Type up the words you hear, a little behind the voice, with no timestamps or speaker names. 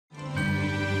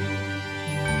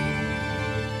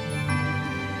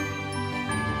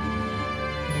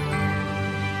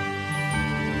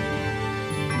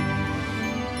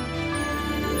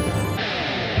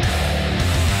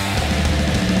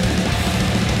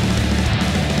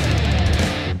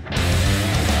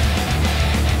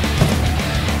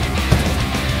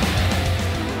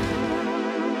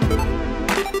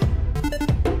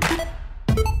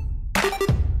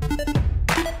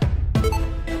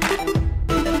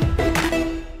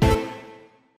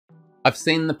I've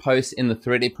seen the posts in the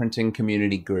 3D printing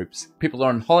community groups. People are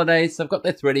on holidays, they've got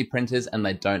their 3D printers and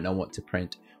they don't know what to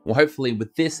print. Well, hopefully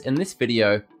with this, in this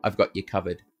video, I've got you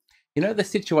covered. You know the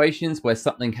situations where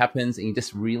something happens and you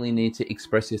just really need to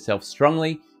express yourself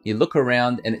strongly, you look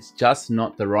around and it's just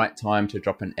not the right time to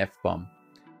drop an F-bomb.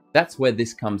 That's where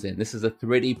this comes in. This is a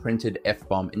 3D printed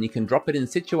F-bomb and you can drop it in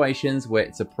situations where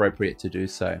it's appropriate to do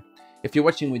so. If you're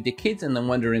watching with your kids and they're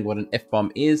wondering what an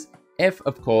F-bomb is, F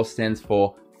of course stands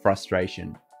for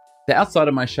frustration. The outside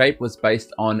of my shape was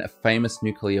based on a famous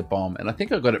nuclear bomb, and I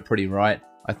think I got it pretty right.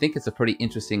 I think it's a pretty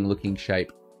interesting looking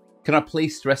shape. Can I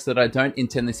please stress that I don't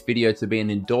intend this video to be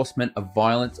an endorsement of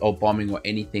violence or bombing or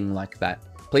anything like that.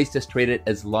 Please just treat it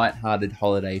as light-hearted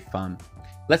holiday fun.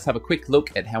 Let's have a quick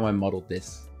look at how I modeled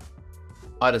this.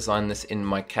 I designed this in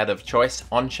my CAD of choice,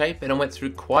 Onshape, and I went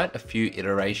through quite a few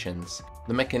iterations.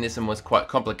 The mechanism was quite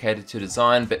complicated to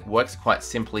design, but works quite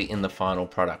simply in the final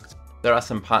product. There are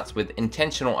some parts with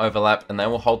intentional overlap and they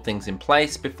will hold things in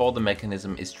place before the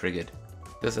mechanism is triggered.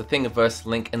 There's a Thingiverse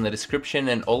link in the description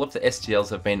and all of the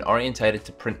STLs have been orientated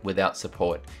to print without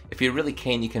support. If you're really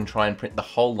keen, you can try and print the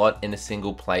whole lot in a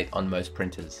single plate on most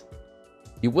printers.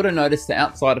 You would have noticed the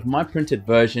outside of my printed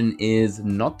version is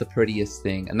not the prettiest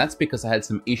thing, and that's because I had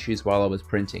some issues while I was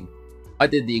printing. I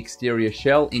did the exterior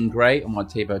shell in grey on my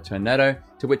Tivo Tornado,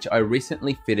 to which I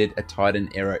recently fitted a Titan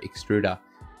Aero extruder.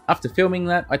 After filming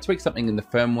that, I tweaked something in the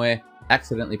firmware,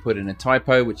 accidentally put in a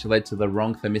typo which led to the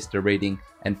wrong thermistor reading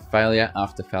and failure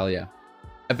after failure.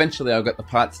 Eventually I got the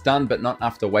parts done, but not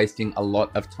after wasting a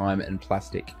lot of time and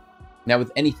plastic. Now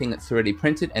with anything that's 3D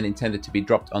printed and intended to be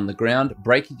dropped on the ground,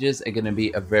 breakages are going to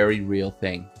be a very real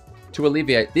thing. To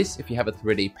alleviate this, if you have a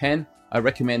 3D pen, I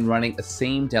recommend running a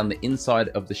seam down the inside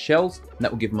of the shells, and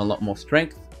that will give them a lot more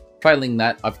strength. Failing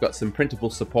that, I've got some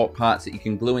printable support parts that you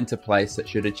can glue into place that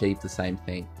should achieve the same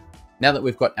thing. Now that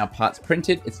we've got our parts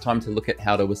printed, it's time to look at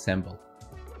how to assemble.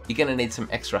 You're going to need some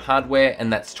extra hardware,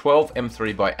 and that's 12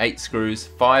 M3x8 screws,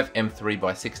 5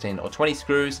 M3x16 or 20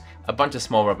 screws, a bunch of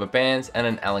small rubber bands, and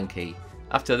an Allen key.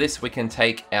 After this, we can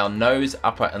take our nose,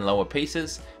 upper and lower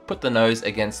pieces, put the nose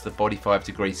against the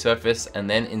 45-degree surface, and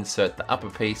then insert the upper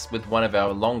piece with one of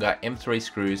our longer M3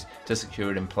 screws to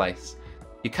secure it in place.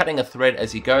 You're cutting a thread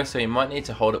as you go, so you might need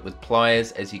to hold it with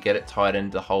pliers as you get it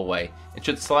tightened the whole way. It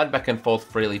should slide back and forth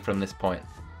freely from this point.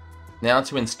 Now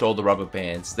to install the rubber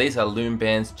bands. These are loom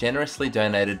bands generously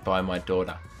donated by my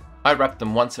daughter. I wrapped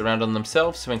them once around on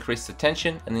themselves to increase the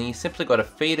tension, and then you simply got to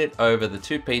feed it over the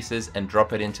two pieces and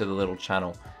drop it into the little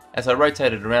channel. As I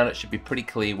rotate it around, it should be pretty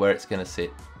clear where it's going to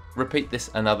sit. Repeat this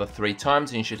another 3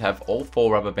 times and you should have all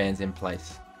 4 rubber bands in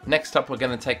place. Next up, we're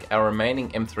going to take our remaining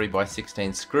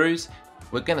M3x16 screws.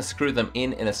 We're going to screw them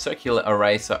in a circular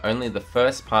array so only the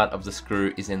first part of the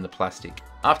screw is in the plastic.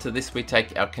 After this, we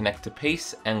take our connector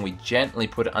piece and we gently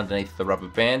put it underneath the rubber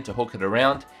band to hook it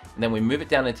around, and then we move it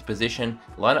down into position,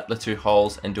 line up the 2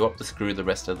 holes and do up the screw the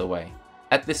rest of the way.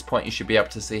 At this point you should be able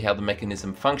to see how the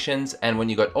mechanism functions, and when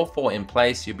you got all 4 in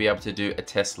place you'll be able to do a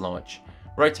test launch.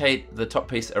 Rotate the top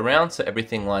piece around so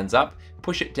everything lines up,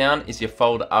 push it down as you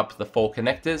fold up the 4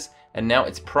 connectors, and now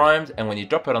it's primed, and when you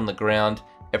drop it on the ground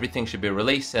everything should be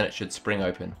released and it should spring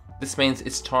open. This means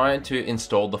it's time to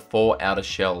install the 4 outer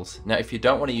shells. Now if you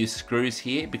don't want to use screws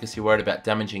here because you're worried about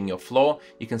damaging your floor,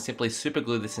 you can simply super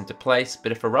glue this into place,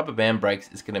 but if a rubber band breaks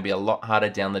it's going to be a lot harder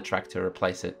down the track to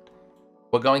replace it.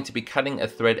 We're going to be cutting a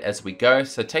thread as we go,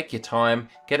 so take your time,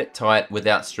 get it tight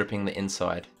without stripping the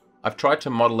inside. I've tried to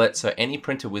model it so any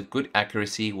printer with good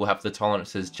accuracy will have the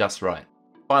tolerances just right.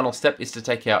 Final step is to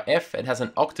take our F. It has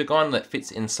an octagon that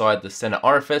fits inside the center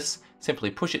orifice.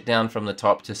 Simply push it down from the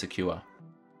top to secure.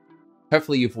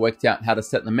 Hopefully you've worked out how to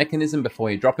set the mechanism before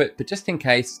you drop it, but just in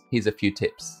case, here's a few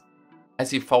tips.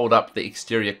 As you fold up the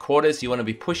exterior quarters, you want to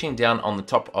be pushing down on the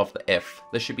top of the F.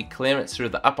 There should be clearance through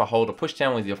the upper hole to push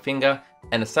down with your finger,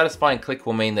 and a satisfying click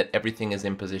will mean that everything is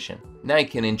in position. Now you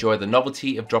can enjoy the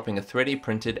novelty of dropping a 3D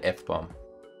printed F-bomb.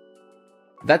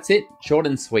 That's it, short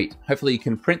and sweet. Hopefully you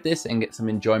can print this and get some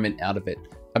enjoyment out of it.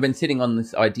 I've been sitting on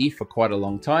this idea for quite a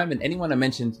long time, and anyone I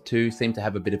mentioned it to seemed to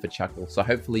have a bit of a chuckle, so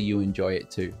hopefully you enjoy it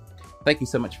too. Thank you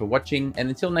so much for watching, and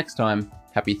until next time,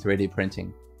 happy 3D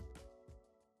printing.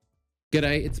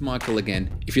 G'day, it's Michael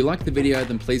again. If you like the video,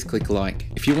 then please click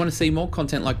like. If you want to see more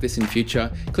content like this in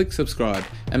future, click subscribe,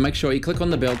 and make sure you click on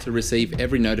the bell to receive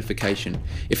every notification.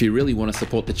 If you really want to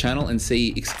support the channel and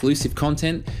see exclusive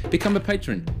content, become a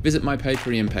patron. Visit my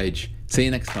Patreon page. See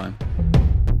you next time.